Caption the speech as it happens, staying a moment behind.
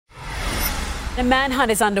A manhunt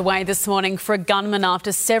is underway this morning for a gunman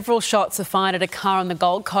after several shots were fired at a car on the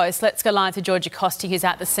Gold Coast. Let's go live to Georgia Costi, who's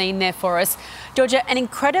at the scene there for us. Georgia, an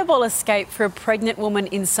incredible escape for a pregnant woman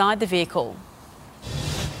inside the vehicle.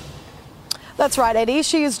 That's right, Eddie.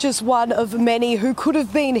 She is just one of many who could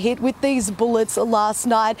have been hit with these bullets last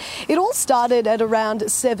night. It all started at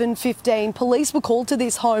around 7:15. Police were called to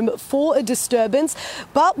this home for a disturbance,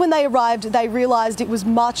 but when they arrived, they realised it was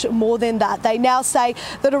much more than that. They now say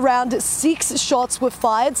that around 6 shots were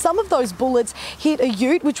fired. Some of those bullets hit a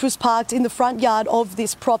ute which was parked in the front yard of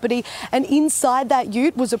this property, and inside that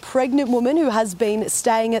ute was a pregnant woman who has been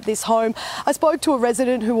staying at this home. I spoke to a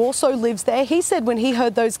resident who also lives there. He said when he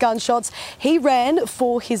heard those gunshots, he ran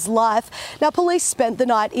for his life. Now, police spent the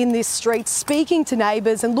night in this street speaking to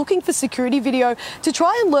neighbours and looking for security video to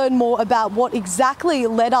try and learn more about what exactly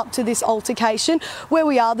led up to this altercation. Where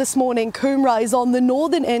we are this morning, Coomera is on the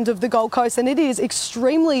northern end of the Gold Coast, and it is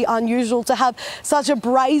extremely unusual to have such a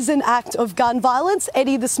brazen act of gun violence.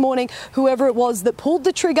 Eddie, this morning, whoever it was that pulled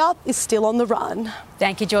the trigger is still on the run.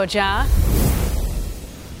 Thank you, Georgia.